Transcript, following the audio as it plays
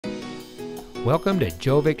Welcome to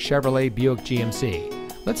Gjovik Chevrolet Buick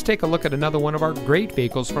GMC. Let's take a look at another one of our great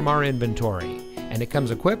vehicles from our inventory. And it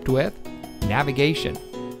comes equipped with navigation,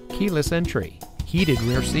 keyless entry, heated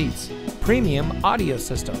rear seats, premium audio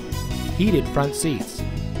system, heated front seats,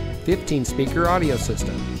 15-speaker audio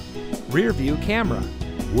system, rear view camera,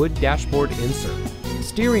 wood dashboard insert,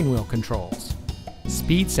 steering wheel controls,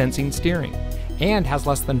 speed sensing steering, and has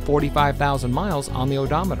less than 45,000 miles on the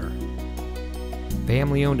odometer.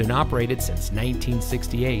 Family owned and operated since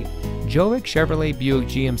 1968, Gjovik Chevrolet Buick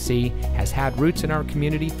GMC has had roots in our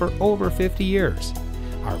community for over 50 years.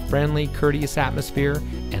 Our friendly, courteous atmosphere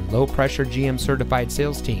and low-pressure GM certified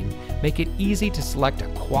sales team make it easy to select a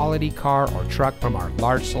quality car or truck from our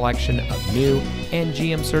large selection of new and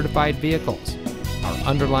GM certified vehicles. Our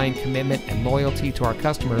underlying commitment and loyalty to our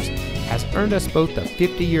customers has earned us both the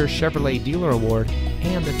 50-year Chevrolet Dealer Award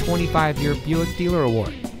and the 25-year Buick Dealer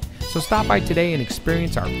Award. So stop by today and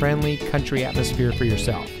experience our friendly country atmosphere for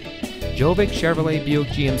yourself. Gjovik Chevrolet Buick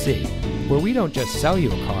GMC, where we don't just sell you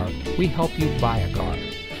a car, we help you buy a car.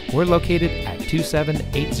 We're located at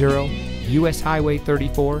 2780 US Highway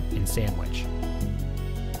 34 in Sandwich.